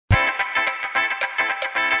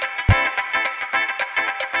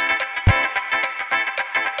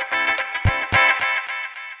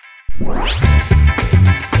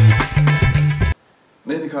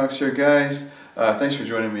Cox here, guys. Thanks for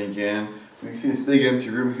joining me again. You can see this big empty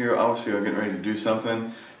room here. Obviously I'm getting ready to do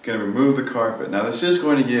something. Going to remove the carpet. Now this is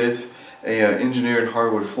going to get a engineered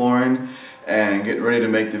hardwood flooring, and getting ready to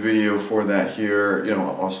make the video for that here,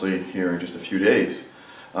 obviously here in just a few days.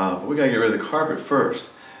 But we got to get rid of the carpet first.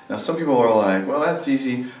 Now some people are like, well, that's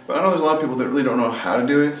easy, but I know there's a lot of people that really don't know how to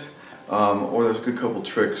do it, or there's a good couple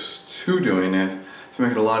tricks to doing it to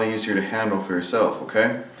make it a lot easier to handle for yourself,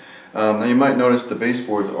 okay? Now you might notice the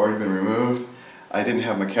baseboard's already been removed. I didn't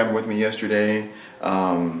have my camera with me yesterday.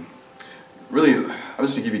 Really, I'm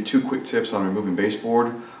just going to give you two quick tips on removing baseboard.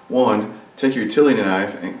 One, take your utility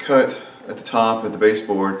knife and cut at the top of the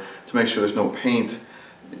baseboard to make sure there's no paint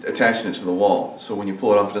attaching it to the wall. So when you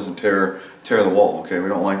pull it off, it doesn't tear the wall, okay? We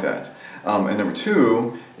don't like that. And number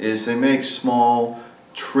two is they make small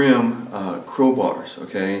trim crowbars,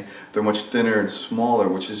 okay? They're much thinner and smaller,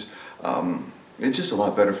 which is it's just a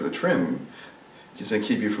lot better for the trim. Because they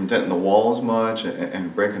keep you from denting the wall as much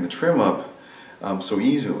and breaking the trim up so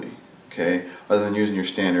easily, okay? Other than using your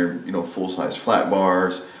standard, full-size flat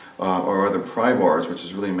bars or other pry bars, which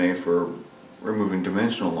is really made for removing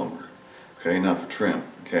dimensional lumber, okay? Not for trim,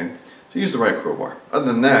 okay? So use the right crowbar. Other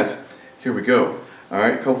than that, here we go. All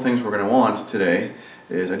right, a couple things we're going to want today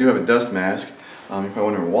is I do have a dust mask. You're probably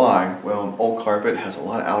wondering why. Well, old carpet has a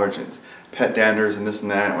lot of allergens, pet danders and this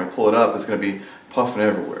and that, and when I pull it up, it's going to be puffing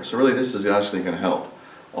everywhere. So really, this is actually going to help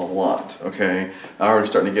a lot, okay? I already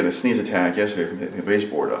starting to get a sneeze attack yesterday from hitting the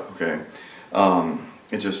baseboard up, okay?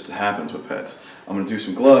 It just happens with pets. I'm going to do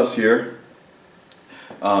some gloves here.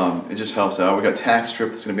 It just helps out. We got tack strip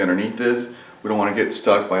that's going to be underneath this. We don't want to get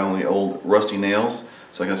stuck by only old rusty nails.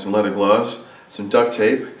 So I got some leather gloves, some duct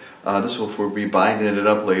tape. This will be binding it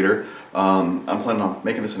up later. I'm planning on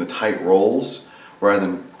making this into tight rolls rather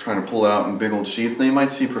than trying to pull it out in big old sheets. Now you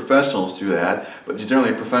might see professionals do that, but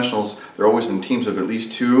generally professionals, they're always in teams of at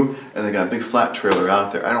least two, and they got a big flat trailer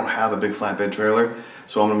out there. I don't have a big flatbed trailer,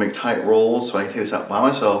 so I'm going to make tight rolls so I can take this out by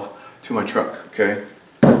myself to my truck, okay?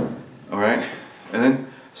 Alright, and then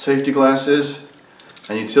safety glasses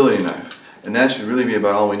and utility knife. And that should really be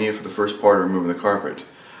about all we need for the first part of removing the carpet.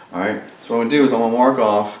 Alright, so what I'm going to do is I'm going to mark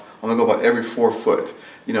off, I'm going to go about every 4 foot.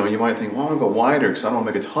 You might think, well, I'm going to go wider because I don't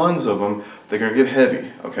want to make tons of them. They're going to get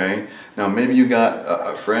heavy, okay? Now, maybe you got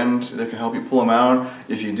a friend that can help you pull them out.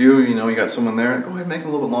 If you do, you got someone there, go ahead and make them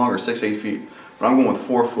a little bit longer, 6, 8 feet. But I'm going with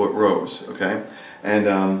 4 foot rows, okay? And,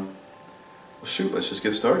 well, shoot, let's just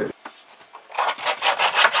get started.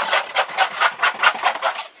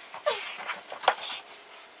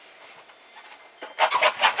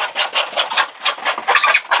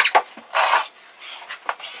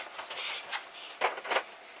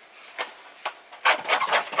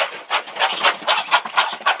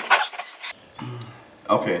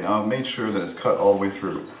 Okay, now I've made sure that it's cut all the way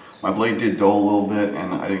through. My blade did dull a little bit,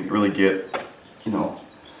 and I didn't really get, on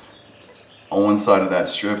one side of that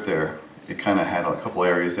strip there. It kind of had a couple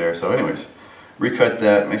areas there. So anyways, recut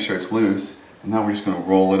that, make sure it's loose, and now we're just going to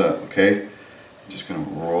roll it up, okay? Just going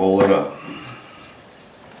to roll it up.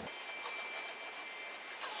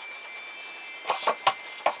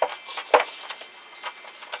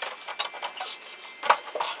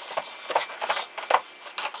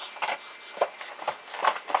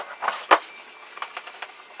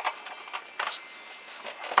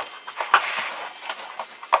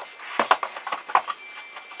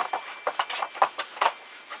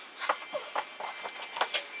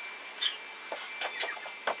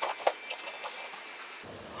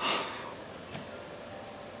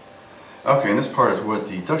 Okay, and this part is what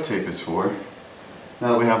the duct tape is for.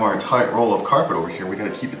 Now that we have our tight roll of carpet over here, we got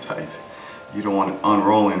to keep it tight. You don't want it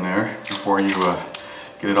unrolling there before you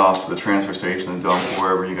get it off to the transfer station and dump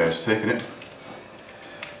wherever you guys are taking it.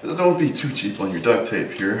 But don't be too cheap on your duct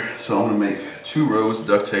tape here. So I'm going to make 2 rows of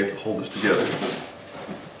duct tape to hold this together.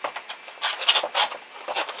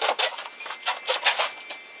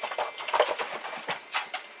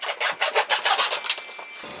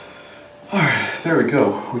 There we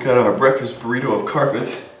go. We got our breakfast burrito of carpet,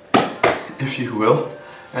 if you will.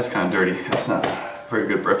 That's kind of dirty. That's not a very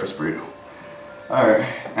good breakfast burrito. Alright,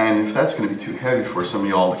 and if that's going to be too heavy for some of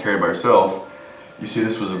y'all to carry by yourself, you see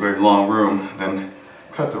this was a very long room, then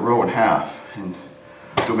cut the row in half and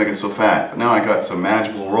don't make it so fat. But now I got some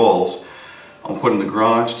manageable rolls I'll put in the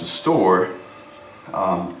garage to store.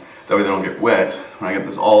 That way they don't get wet. When I get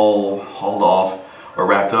this all hauled off or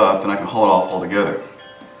wrapped up, then I can haul it off all together.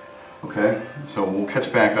 Okay, so we'll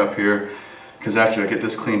catch back up here because after I get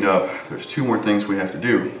this cleaned up, there's 2 more things we have to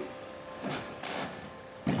do.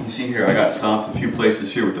 You see here I got stopped a few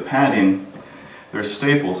places here with the padding. There's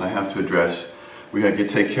staples I have to address. We got to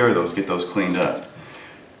take care of those, get those cleaned up.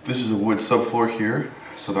 This is a wood subfloor here.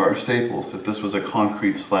 So there are staples. If this was a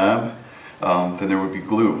concrete slab, then there would be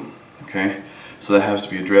glue, okay? So that has to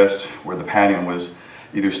be addressed where the padding was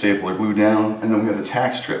either stapled or glued down, and then we have the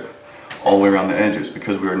tack strip all the way around the edges.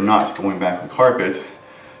 Because we are not going back with carpet,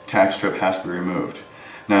 tack strip has to be removed.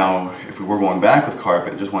 Now, if we were going back with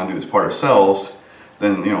carpet and just want to do this part ourselves,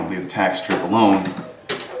 then, you know, leave the tack strip alone,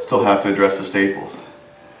 still have to address the staples.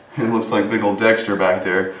 It looks like big old Dexter back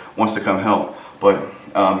there wants to come help. But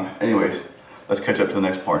anyways, let's catch up to the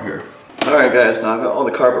next part here. Alright guys, now I've got all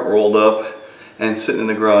the carpet rolled up and sitting in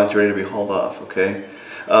the garage ready to be hauled off, okay?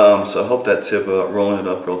 So I hope that tip rolling it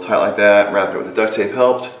up real tight like that, wrapping it with the duct tape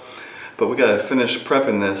helped. But we gotta finish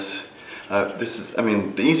prepping this.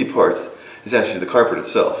 The easy part is actually the carpet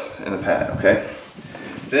itself and the pad, okay?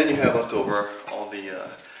 Then you have left over all the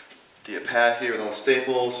pad here with all the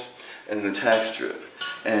staples and the tack strip.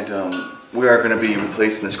 And we are going to be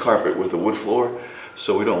replacing this carpet with a wood floor,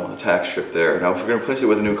 so we don't want a tack strip there. Now if we're going to replace it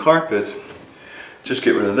with a new carpet, just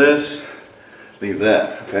get rid of this, leave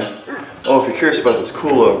that, okay? Oh, if you're curious about this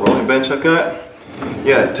cool rolling bench I've got,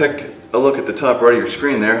 yeah, take a look at the top right of your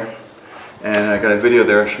screen there, and I got a video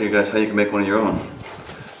there to show you guys how you can make one of your own.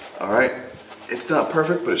 Alright, it's not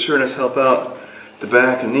perfect, but it sure does help out the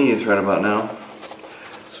back and knees right about now.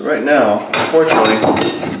 So right now, unfortunately,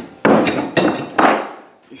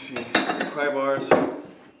 you see pry bars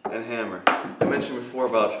and hammer. I mentioned before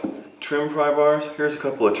about trim pry bars. Here's a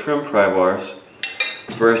couple of trim pry bars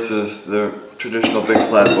versus the traditional big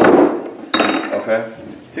flat bar. Okay?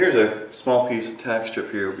 Here's a small piece of tack strip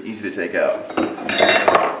here, easy to take out.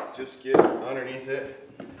 Just get underneath it.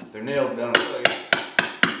 They're nailed down in place.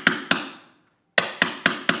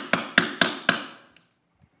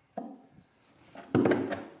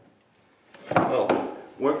 Well,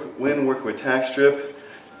 when working with tack strip,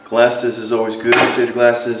 glasses is always good. Safety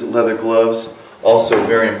glasses, leather gloves, also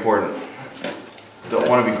very important. Don't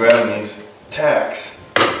want to be grabbing these tacks.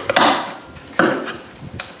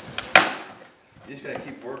 You just gotta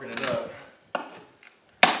keep working it up.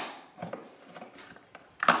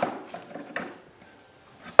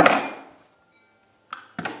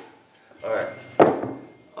 Alright.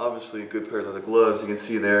 Obviously a good pair of leather gloves, you can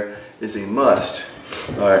see there, is a must.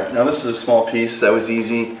 Alright, now this is a small piece, that was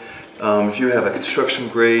easy. If you have a construction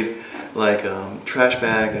grade, like trash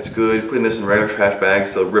bag, that's good. Putting this in regular trash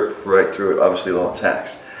bags, they'll rip right through it, obviously all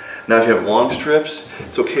tacks. Now if you have long strips,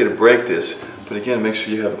 it's okay to break this, but again, make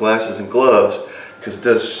sure you have glasses and gloves, because it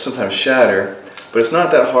does sometimes shatter. But it's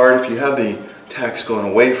not that hard if you have the tacks going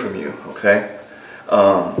away from you, okay?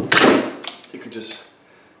 You can just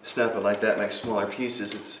snap it like that, make smaller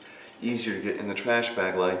pieces. It's easier to get in the trash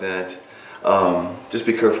bag like that. Just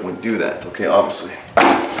be careful when you do that, okay, obviously.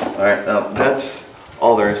 Alright, now that's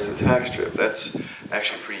all there is to the tack strip. That's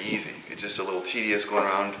actually pretty easy. It's just a little tedious going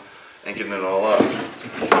around and getting it all up.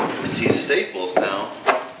 It's these staples now,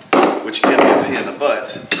 which can be a pain in the butt,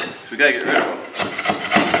 so we gotta get rid of them.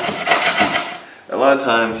 A lot of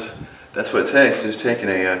times, that's what it takes, is taking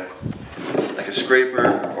like a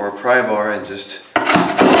scraper or a pry bar and just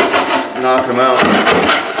knock them out.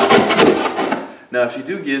 Now if you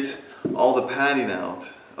do get all the padding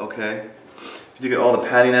out, okay? If you do get all the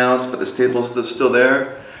padding out, but the staples are still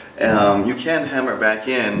there, you can hammer it back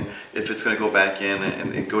in if it's going to go back in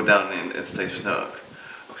and go down and stay snug.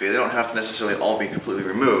 Okay, they don't have to necessarily all be completely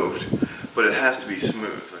removed, but it has to be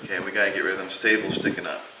smooth, okay? We got to get rid of them staples sticking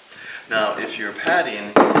up. Now, if your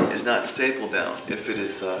padding is not stapled down, if it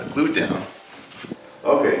is glued down,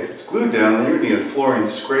 okay, if it's glued down, then you need a flooring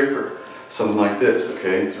scraper, something like this,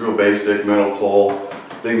 okay? It's real basic, metal pole,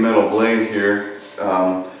 big metal blade here.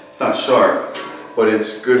 It's not sharp, but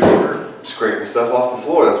it's good for scraping stuff off the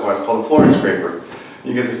floor. That's why it's called a flooring scraper.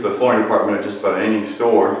 You get this at the flooring department at just about any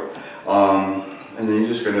store, and then you're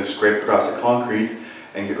just going to scrape across the concrete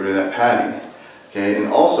and get rid of that padding. Okay,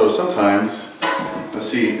 and also sometimes, let's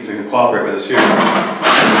see if we can cooperate with us here.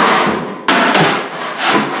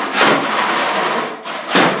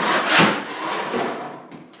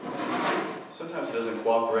 Sometimes it doesn't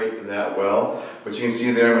cooperate that well, but you can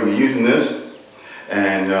see there when you're using this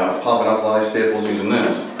and popping off a lot of staples using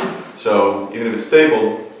this. So even if it's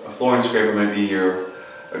stapled, a flooring scraper might be a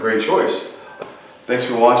great choice. Thanks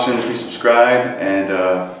for watching. Please subscribe and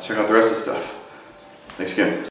check out the rest of the stuff. Thanks again.